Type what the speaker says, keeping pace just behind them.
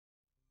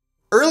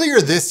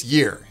Earlier this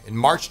year, in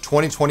March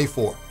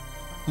 2024,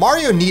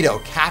 Mario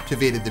Nieto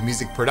captivated the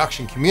music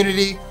production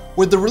community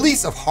with the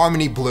release of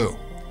Harmony Bloom,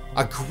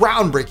 a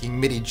groundbreaking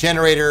MIDI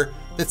generator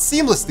that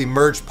seamlessly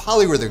merged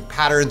polyrhythmic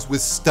patterns with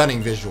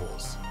stunning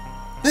visuals.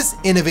 This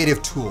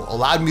innovative tool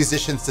allowed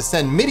musicians to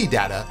send MIDI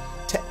data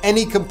to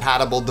any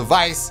compatible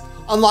device,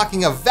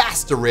 unlocking a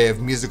vast array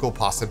of musical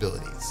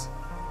possibilities.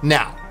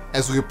 Now,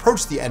 as we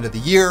approach the end of the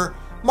year,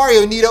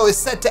 Mario Nieto is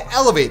set to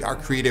elevate our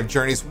creative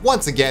journeys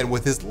once again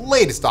with his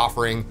latest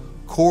offering,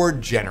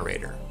 Chord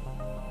Generator.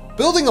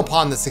 Building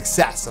upon the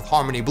success of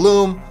Harmony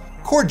Bloom,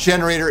 Chord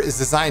Generator is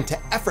designed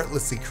to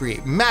effortlessly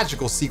create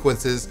magical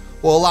sequences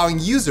while allowing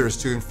users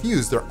to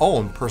infuse their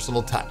own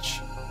personal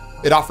touch.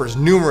 It offers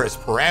numerous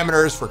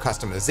parameters for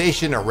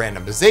customization or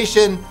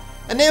randomization,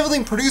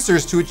 enabling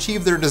producers to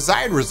achieve their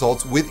desired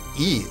results with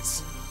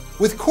ease.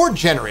 With Chord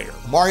Generator,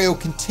 Mario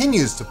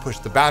continues to push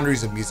the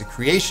boundaries of music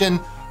creation,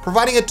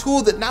 providing a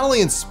tool that not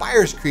only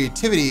inspires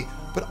creativity,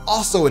 but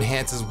also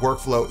enhances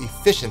workflow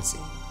efficiency.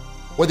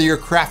 Whether you're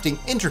crafting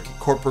intricate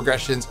chord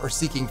progressions or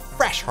seeking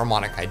fresh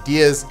harmonic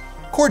ideas,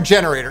 Chord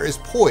Generator is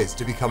poised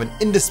to become an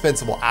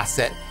indispensable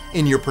asset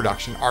in your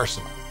production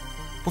arsenal.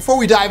 Before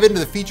we dive into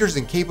the features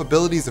and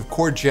capabilities of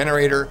Chord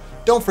Generator,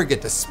 don't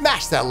forget to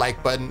smash that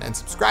like button and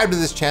subscribe to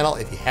this channel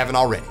if you haven't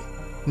already.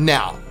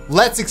 Now,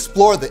 let's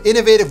explore the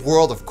innovative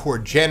world of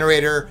Chord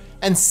Generator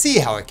and see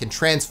how it can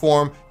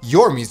transform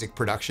your music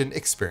production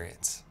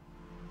experience.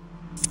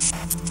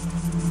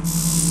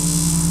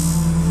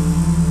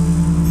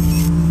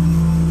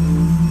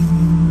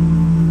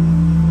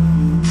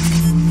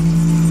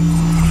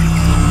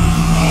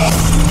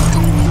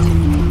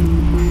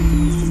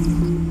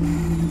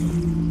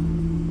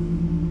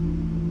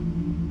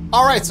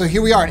 All right, so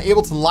here we are in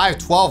Ableton Live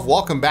 12.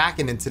 Welcome back,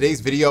 and in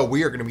today's video,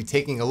 we are going to be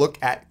taking a look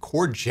at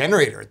Chord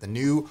Generator, the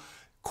new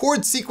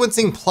chord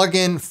sequencing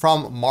plugin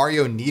from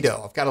Mario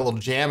Nieto. I've got a little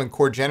jam in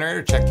Chord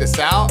Generator. Check this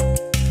out.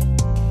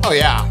 Oh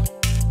yeah.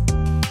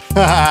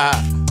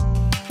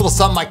 Little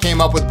something I came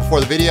up with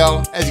before the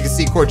video. As you can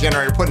see, Chord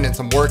Generator putting in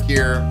some work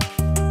here.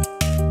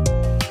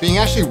 Being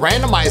actually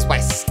randomized by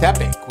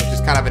Stepic, which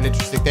is kind of an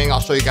interesting thing. I'll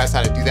show you guys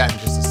how to do that in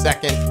just a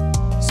second.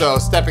 So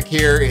Stepic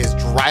here is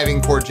driving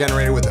Chord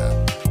Generator with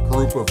a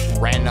group of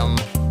random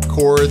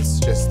chords,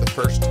 just the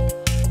first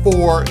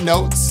 4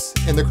 notes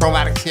in the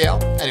chromatic scale.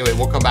 Anyway,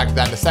 we'll come back to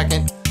that in a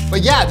second.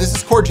 But yeah, this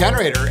is Chord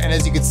Generator, and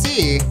as you can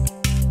see,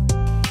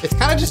 it's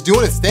kind of just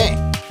doing its thing.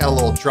 Got a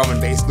little drum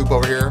and bass loop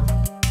over here.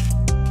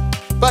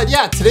 But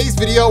yeah, today's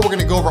video, we're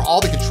gonna go over all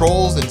the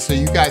controls, and so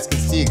you guys can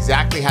see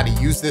exactly how to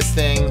use this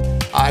thing.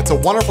 It's a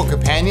wonderful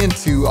companion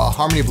to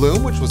Harmony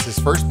Bloom, which was his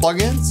first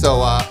plugin.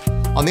 So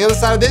on the other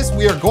side of this,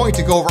 we are going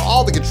to go over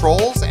all the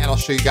controls, and I'll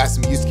show you guys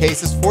some use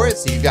cases for it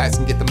so you guys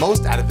can get the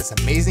most out of this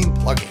amazing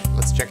plugin.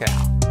 Let's check it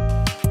out.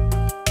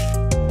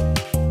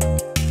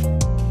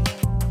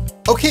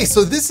 Okay,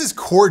 so this is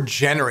Chord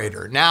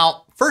Generator.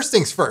 Now, first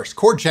things first,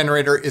 Chord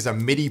Generator is a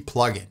MIDI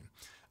plugin.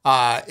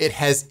 It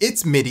has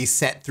its MIDI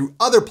sent through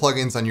other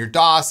plugins on your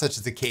DAW, such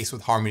as the case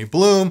with Harmony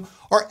Bloom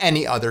or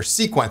any other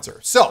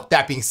sequencer. So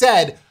that being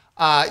said,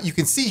 you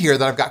can see here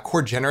that I've got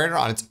Chord Generator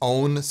on its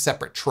own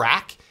separate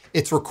track.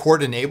 It's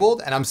record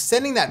enabled, and I'm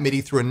sending that MIDI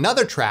through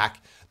another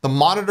track. The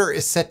monitor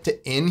is set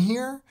to in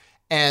here,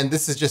 and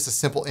this is just a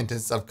simple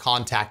instance of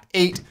Contact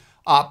 8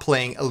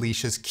 playing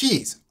Alicia's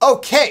keys.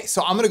 Okay,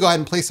 so I'm gonna go ahead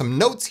and play some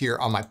notes here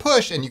on my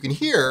push, and you can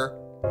hear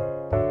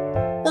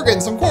we're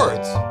getting some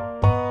chords.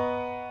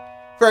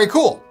 Very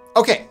cool.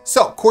 Okay,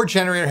 so Chord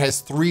Generator has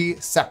 3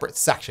 separate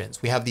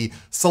sections. We have the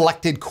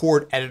selected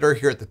chord editor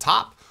here at the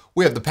top.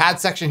 We have the pad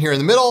section here in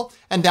the middle,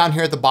 and down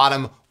here at the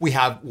bottom, we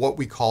have what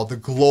we call the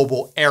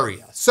global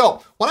area.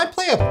 So when I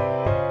play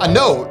a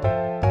note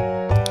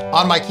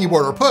on my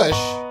keyboard or push,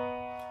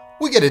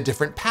 we get a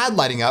different pad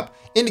lighting up,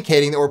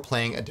 indicating that we're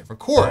playing a different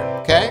chord,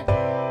 okay?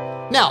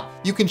 Now,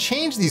 you can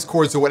change these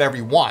chords to whatever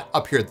you want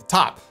up here at the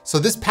top. So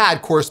this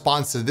pad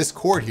corresponds to this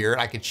chord here,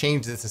 and I could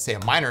change this to say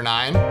a minor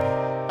 9.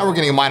 Now we're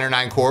getting a minor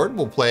 9 chord.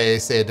 We'll play,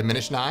 say, a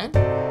diminished 9.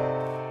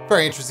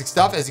 Very interesting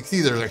stuff. As you can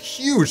see, there's a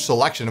huge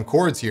selection of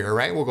chords here,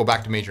 right? We'll go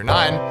back to major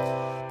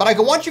 9. But I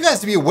want you guys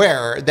to be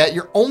aware that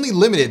you're only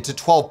limited to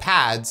 12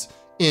 pads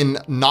in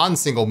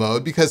non-single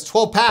mode, because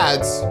 12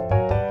 pads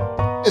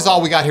is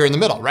all we got here in the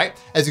middle,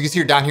 right? As you can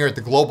see down here at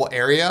the global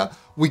area,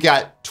 we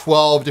got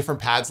 12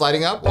 different pads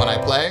lighting up when I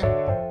play.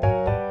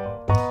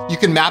 You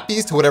can map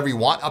these to whatever you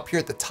want up here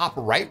at the top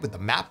right with the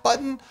map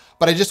button,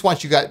 but I just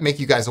want make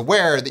you guys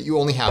aware that you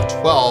only have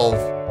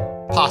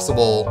 12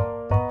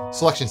 possible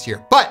selections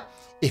here. But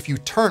if you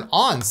turn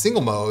on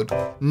single mode,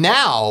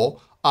 now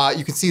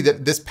you can see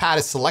that this pad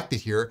is selected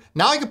here.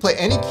 Now I can play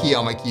any key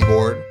on my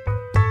keyboard,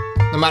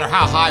 no matter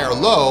how high or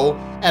low,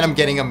 and I'm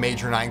getting a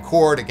major 9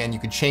 chord. Again, you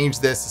could change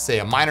this to say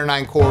a minor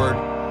 9 chord.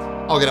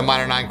 I'll get a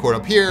minor 9 chord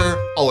up here,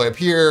 all the way up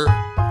here.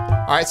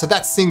 All right, so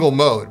that's single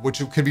mode,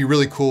 which could be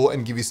really cool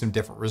and give you some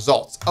different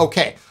results.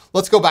 Okay,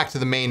 let's go back to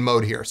the main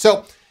mode here.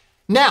 So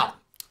now,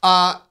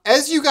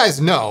 as you guys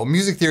know,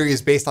 music theory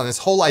is based on this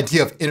whole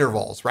idea of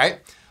intervals, right?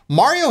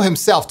 Mario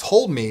himself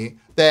told me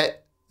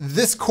that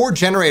this chord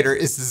generator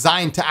is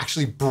designed to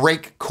actually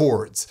break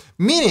chords,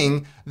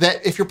 meaning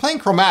that if you're playing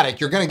chromatic,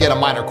 you're gonna get a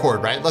minor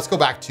chord, right? Let's go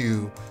back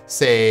to,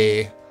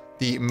 say,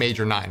 the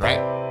major 9,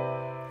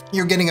 right?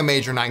 You're getting a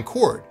major 9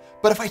 chord.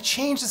 But if I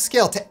change the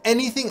scale to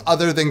anything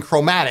other than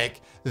chromatic,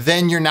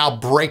 then you're now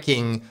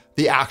breaking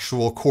the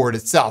actual chord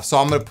itself. So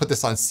I'm gonna put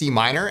this on C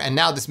minor, and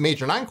now this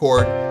major 9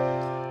 chord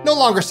no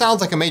longer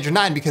sounds like a major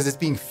 9 because it's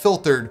being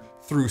filtered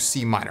through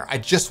C minor. I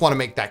just wanna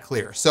make that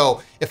clear.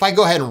 So if I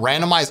go ahead and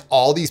randomize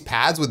all these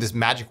pads with this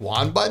magic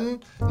wand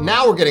button,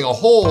 now we're getting a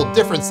whole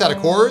different set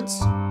of chords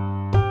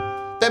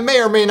that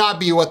may or may not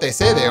be what they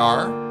say they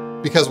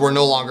are because we're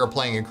no longer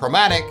playing in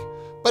chromatic,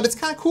 but it's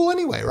kind of cool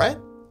anyway, right?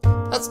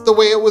 That's the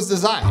way it was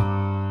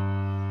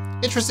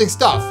designed. Interesting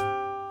stuff.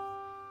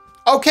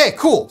 Okay,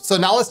 cool. So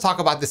now let's talk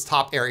about this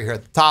top area here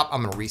at the top.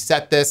 I'm gonna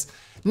reset this.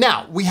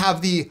 Now we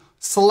have the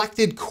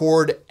selected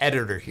chord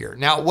editor here.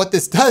 Now what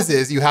this does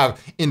is you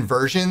have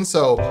inversion.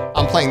 So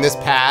I'm playing this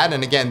pad,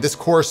 and again, this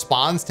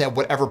corresponds to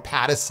whatever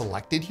pad is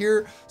selected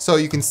here. So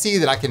you can see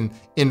that I can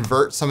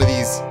invert some of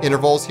these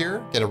intervals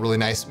here, get a really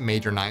nice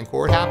major 9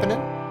 chord happening.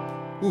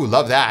 Ooh,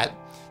 love that.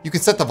 You can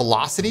set the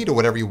velocity to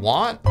whatever you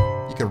want.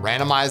 You can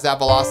randomize that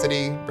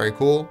velocity, very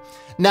cool.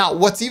 Now,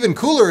 what's even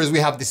cooler is we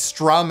have the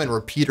strum and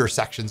repeater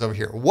sections over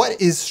here. What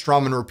is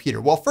strum and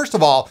repeater? Well, first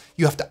of all,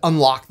 you have to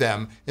unlock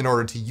them in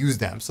order to use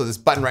them. So this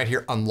button right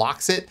here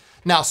unlocks it.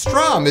 Now,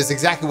 strum is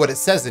exactly what it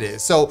says it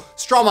is. So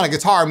strum on a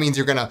guitar means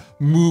you're gonna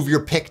move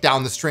your pick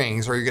down the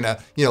strings, or you're gonna,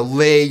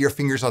 lay your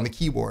fingers on the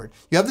keyboard.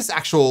 You have this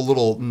actual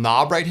little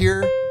knob right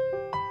here,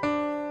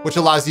 which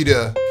allows you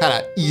to kind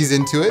of ease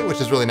into it, which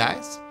is really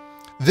nice.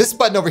 This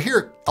button over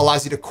here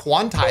allows you to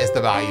quantize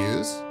the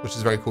values, which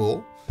is very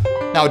cool.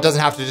 Now it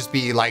doesn't have to just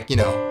be like,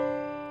 a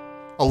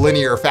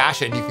linear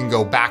fashion. You can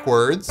go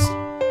backwards.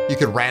 You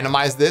can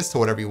randomize this to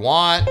whatever you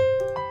want.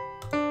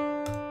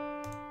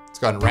 Let's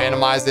go ahead and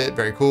randomize it,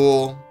 very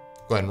cool.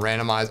 Go ahead and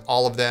randomize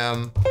all of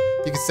them.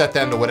 You can set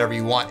them to whatever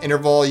you want.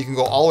 Interval, you can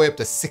go all the way up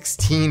to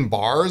 16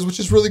 bars, which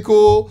is really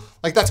cool.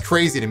 Like that's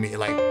crazy to me.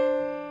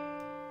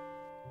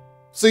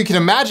 So you can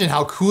imagine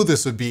how cool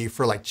this would be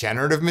for like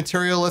generative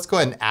material. Let's go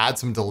ahead and add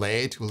some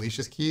delay to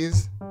Alicia's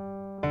keys.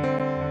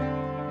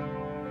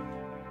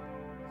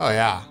 Oh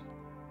yeah,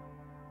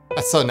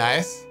 that's so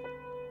nice.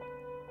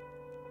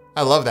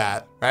 I love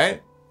that,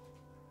 right?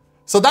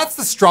 So that's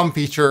the strum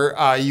feature.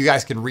 You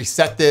guys can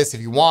reset this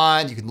if you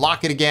want. You can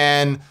lock it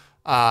again.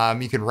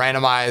 You can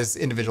randomize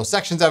individual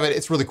sections of it.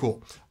 It's really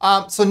cool.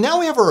 So now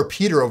we have a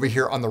repeater over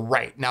here on the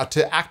right. Now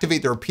to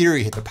activate the repeater,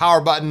 you hit the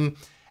power button.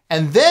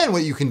 And then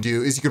what you can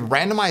do is you can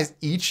randomize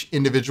each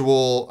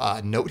individual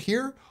note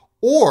here,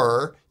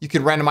 or you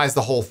can randomize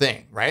the whole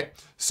thing, right?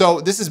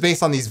 So this is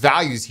based on these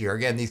values here.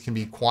 Again, these can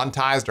be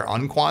quantized or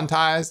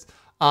unquantized.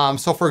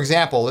 So for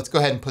example, let's go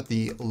ahead and put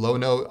the low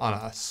note on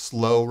a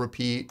slow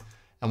repeat,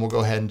 and we'll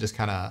go ahead and just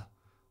kind of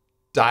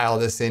dial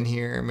this in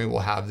here. Maybe we'll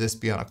have this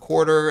be on a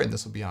quarter and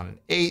this will be on an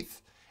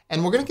eighth.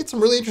 And we're gonna get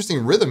some really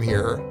interesting rhythm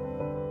here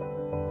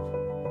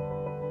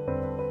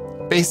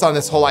based on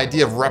this whole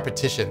idea of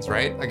repetitions,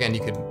 right? Again,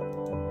 you could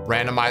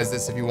randomize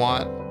this if you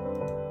want.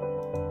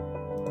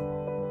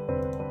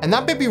 And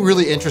that may be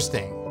really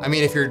interesting. I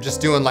mean, if you're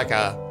just doing like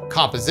a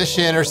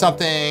composition or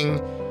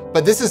something,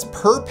 but this is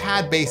per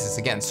pad basis.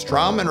 Again,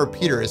 strum and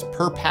repeater is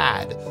per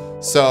pad.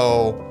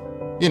 So,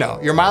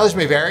 your mileage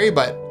may vary,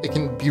 but it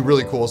can be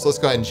really cool. So let's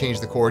go ahead and change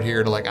the chord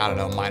here to like, I don't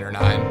know, minor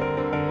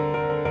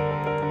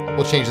 9.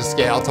 We'll change the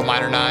scale to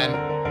minor 9.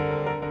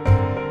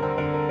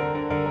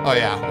 Oh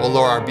yeah, we'll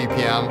lower our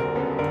BPM.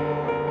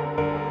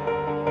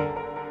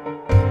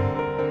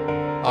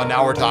 Oh,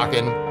 now we're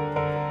talking.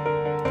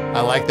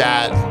 I like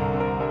that.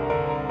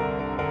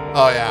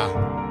 Oh yeah.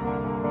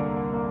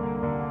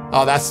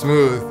 Oh, that's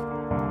smooth.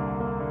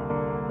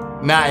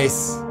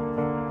 Nice.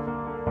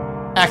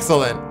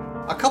 Excellent.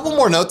 A couple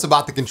more notes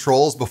about the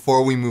controls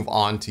before we move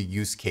on to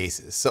use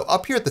cases. So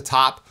up here at the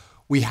top,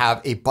 we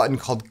have a button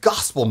called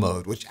Gospel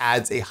Mode, which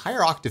adds a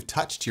higher octave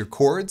touch to your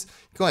chords.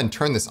 Go ahead and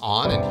turn this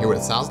on and hear what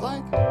it sounds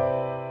like.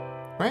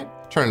 Right?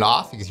 Turn it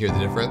off, you can hear the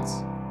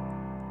difference.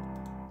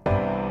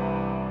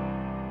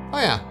 Oh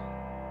yeah.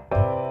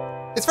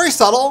 It's very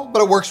subtle,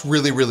 but it works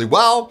really, really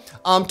well.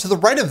 To the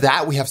right of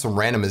that, we have some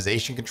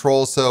randomization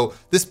controls. So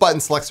this button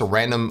selects a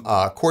random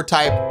chord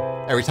type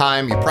every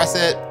time you press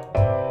it,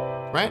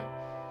 right?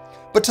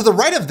 But to the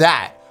right of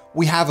that,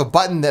 we have a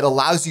button that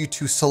allows you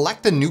to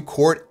select a new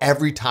chord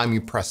every time you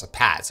press a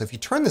pad. So if you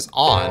turn this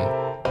on,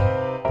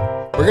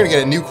 we're gonna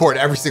get a new chord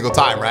every single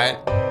time, right?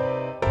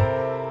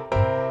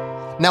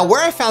 Now,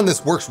 where I found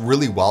this works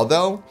really well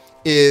though,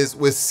 is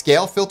with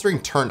scale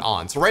filtering turned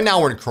on. So right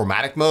now we're in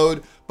chromatic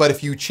mode, but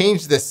if you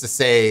change this to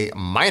say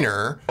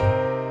minor,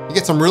 you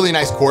get some really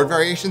nice chord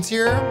variations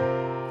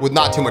here with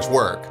not too much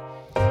work.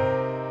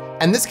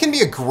 And this can be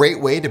a great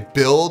way to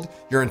build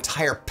your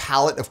entire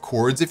palette of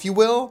chords, if you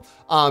will,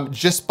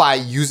 just by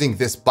using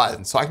this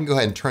button. So I can go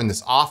ahead and turn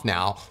this off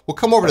now. We'll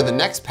come over to the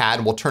next pad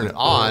and we'll turn it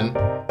on,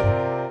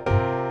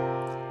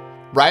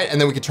 right? And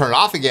then we can turn it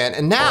off again.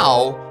 And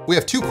now we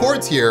have two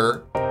chords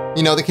here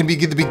you know, that can be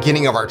the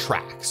beginning of our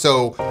track.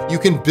 So you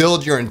can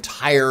build your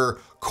entire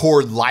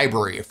chord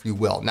library, if you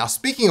will. Now,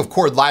 speaking of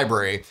chord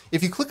library,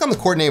 if you click on the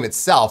chord name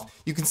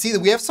itself, you can see that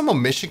we have some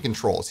omission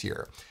controls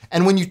here.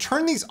 And when you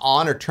turn these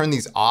on or turn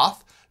these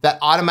off, that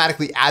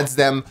automatically adds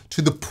them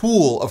to the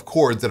pool of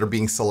chords that are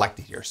being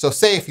selected here. So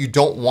say if you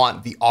don't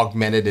want the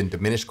augmented and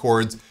diminished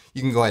chords,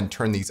 you can go ahead and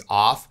turn these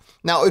off.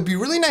 Now, it would be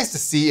really nice to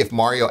see if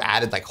Mario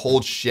added like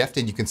hold shift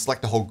and you can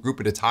select a whole group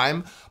at a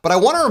time. But I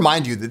want to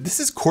remind you that this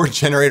is Chord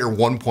Generator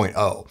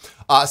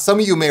 1.0. Some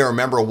of you may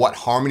remember what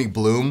Harmony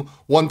Bloom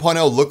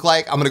 1.0 looked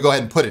like. I'm going to go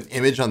ahead and put an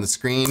image on the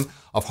screen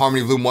of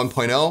Harmony Bloom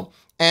 1.0.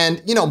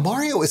 And you know,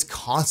 Mario is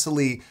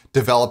constantly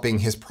developing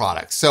his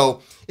products.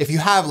 So if you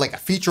have like a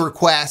feature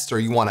request or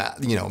you want to,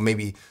 you know,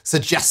 maybe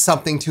suggest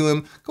something to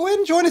him, go ahead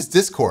and join his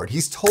Discord.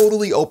 He's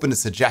totally open to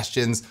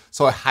suggestions.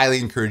 So I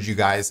highly encourage you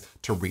guys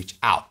to reach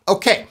out.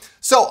 Okay,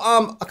 so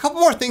a couple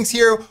more things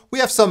here. We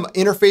have some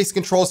interface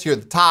controls here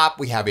at the top.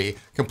 We have a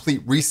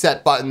complete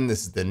reset button.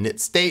 This is the knit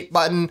state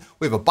button.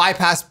 We have a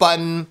bypass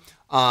button.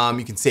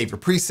 You can save your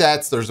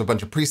presets. There's a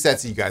bunch of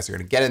presets that you guys are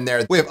gonna get in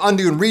there. We have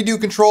undo and redo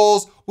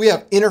controls. We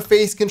have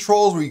interface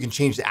controls where you can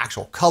change the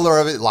actual color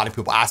of it. A lot of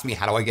people ask me,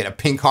 how do I get a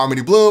pink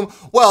Harmony Bloom?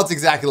 Well, it's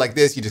exactly like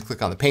this. You just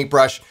click on the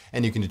paintbrush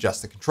and you can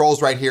adjust the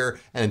controls right here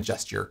and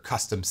adjust your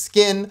custom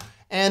skin.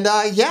 And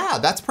yeah,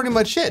 that's pretty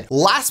much it.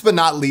 Last but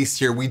not least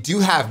here, we do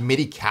have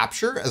MIDI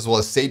capture as well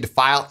as save to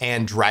file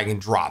and drag and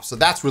drop. So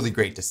that's really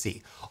great to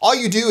see. All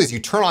you do is you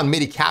turn on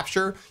MIDI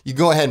capture, you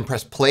go ahead and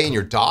press play in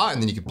your DAW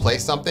and then you can play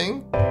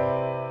something.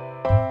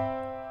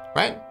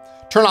 Right?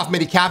 Turn off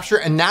MIDI capture,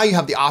 and now you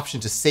have the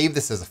option to save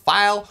this as a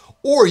file,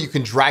 or you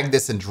can drag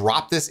this and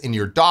drop this in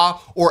your DAW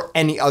or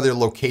any other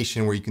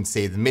location where you can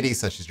save the MIDI,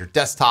 such as your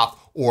desktop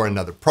or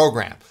another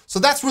program. So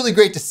that's really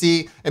great to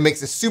see. It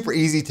makes it super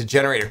easy to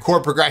generate a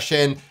chord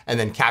progression and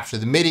then capture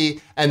the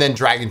MIDI and then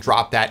drag and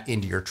drop that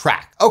into your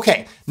track.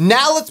 Okay,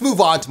 now let's move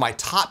on to my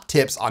top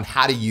tips on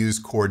how to use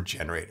Chord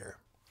Generator.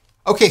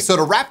 Okay, so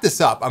to wrap this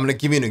up, I'm gonna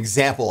give you an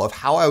example of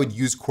how I would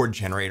use Chord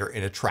Generator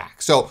in a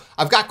track. So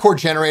I've got Chord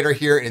Generator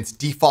here in its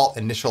default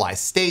initialized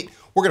state.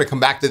 We're gonna come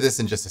back to this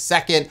in just a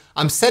second.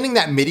 I'm sending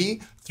that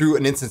MIDI through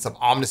an instance of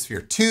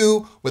Omnisphere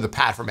 2 with a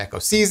pad from Echo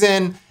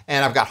Season,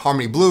 and I've got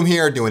Harmony Bloom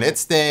here doing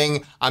its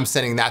thing. I'm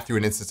sending that through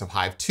an instance of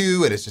Hive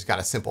 2, and it's just got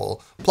a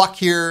simple pluck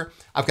here.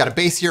 I've got a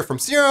bass here from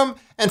Serum,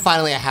 and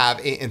finally I have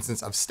an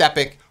instance of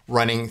Stepic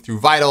running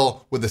through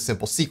Vital with a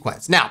simple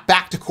sequence. Now,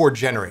 back to Chord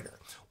Generator.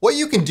 What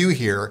you can do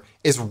here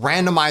is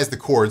randomize the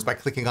chords by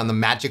clicking on the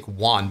magic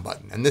wand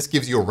button, and this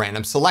gives you a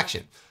random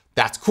selection.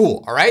 That's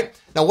cool, all right?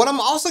 Now what I'm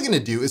also gonna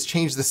do is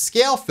change the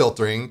scale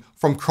filtering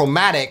from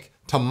chromatic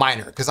to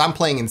minor, because I'm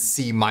playing in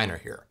C minor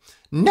here.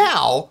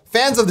 Now,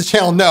 fans of the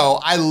channel know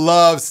I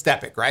love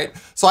Stepic, right?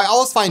 So I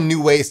always find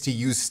new ways to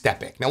use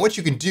Stepic. Now what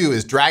you can do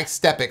is drag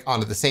Stepic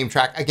onto the same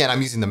track. Again,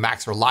 I'm using the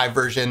Max or Live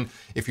version.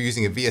 If you're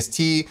using a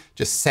VST,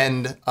 just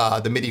send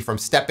the MIDI from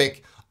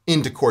Stepic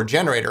into Chord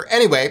Generator.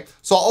 Anyway,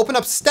 so I'll open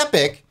up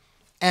Stepic,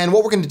 and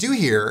what we're gonna do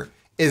here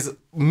is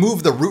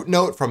move the root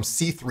note from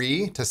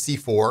C3 to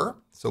C4.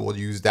 So we'll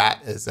use that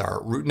as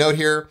our root note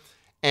here,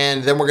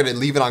 and then we're gonna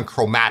leave it on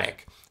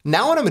chromatic.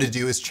 Now what I'm gonna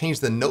do is change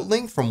the note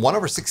length from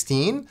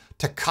 1/16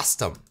 to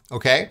custom,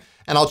 okay?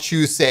 And I'll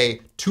choose,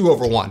 say,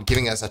 2/1,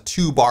 giving us a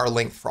 2-bar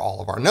length for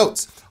all of our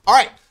notes. All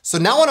right, so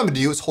now what I'm gonna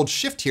do is hold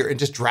shift here and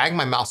just drag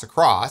my mouse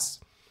across,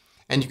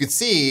 and you can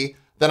see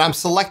that I'm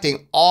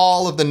selecting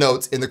all of the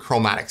notes in the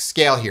chromatic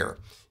scale here.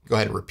 Go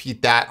ahead and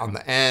repeat that on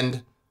the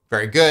end.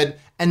 Very good.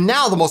 And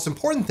now the most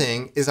important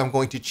thing is I'm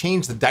going to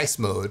change the dice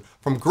mode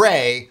from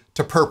gray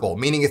to purple,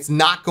 meaning it's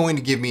not going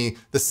to give me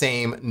the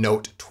same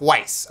note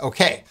twice.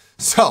 Okay,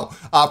 so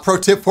pro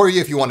tip for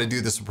you, if you want to do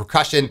this with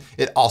percussion,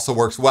 it also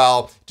works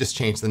well. Just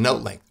change the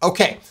note length.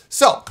 Okay,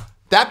 so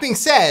that being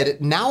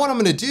said, now what I'm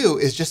gonna do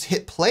is just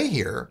hit play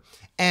here,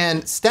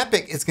 and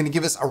Stepic is gonna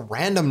give us a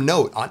random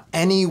note on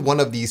any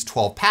one of these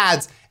 12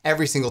 pads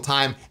every single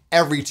time,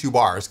 every 2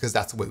 bars, because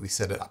that's the way we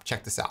set it up.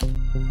 Check this out.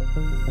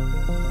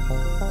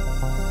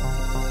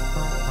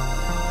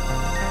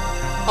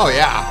 Oh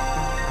yeah.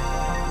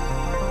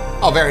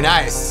 Oh, very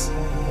nice.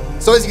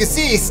 So as you can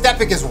see,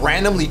 Stepic is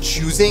randomly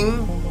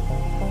choosing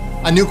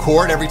a new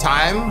chord every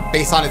time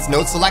based on its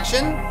note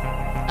selection.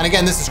 And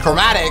again, this is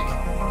chromatic,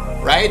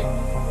 right?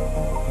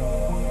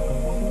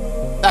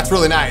 That's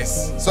really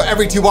nice. So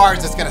every 2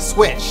 bars, it's gonna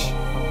switch.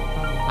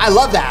 I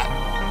love that.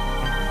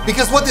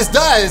 Because what this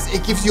does,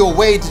 it gives you a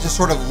way to just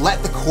sort of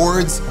let the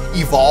chords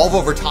evolve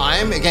over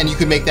time. Again, you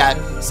could make that,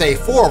 say,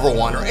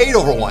 4/1 or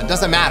 8/1,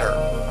 doesn't matter.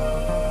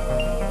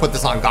 Put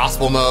this on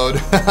gospel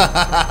mode.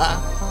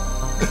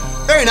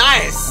 Very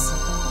nice.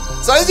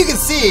 So as you can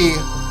see,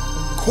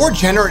 Chord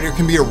Generator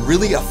can be a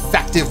really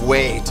effective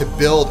way to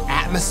build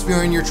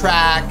atmosphere in your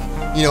track,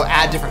 you know,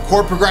 add different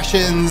chord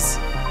progressions.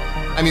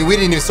 I mean, we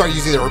didn't even start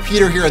using the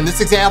repeater here in this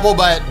example,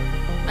 but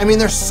I mean,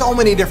 there's so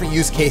many different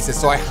use cases,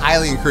 so I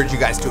highly encourage you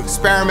guys to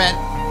experiment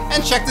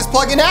and check this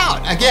plugin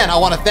out. Again, I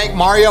want to thank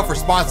Mario for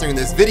sponsoring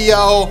this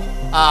video.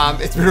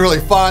 It's been really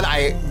fun.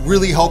 I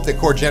really hope that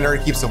Chord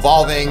Generator keeps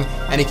evolving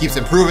and it keeps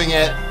improving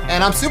it.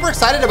 And I'm super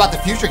excited about the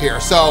future here.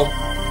 So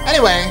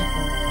anyway,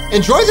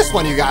 enjoy this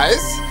one, you guys.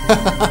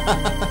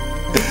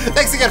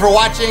 Thanks again for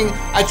watching.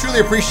 I truly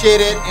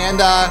appreciate it. And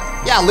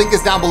yeah, link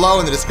is down below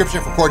in the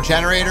description for Chord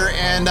Generator.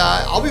 And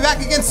I'll be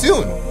back again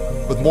soon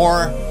with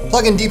more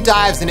plugin deep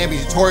dives and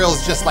ambient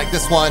tutorials just like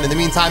this one. In the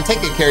meantime,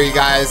 take good care, you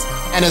guys.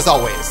 And as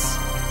always,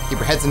 keep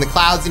your heads in the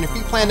clouds and your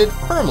feet planted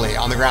firmly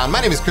on the ground. My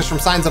name is Chris from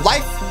Signs of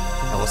Life,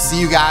 and we'll see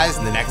you guys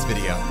in the next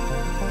video.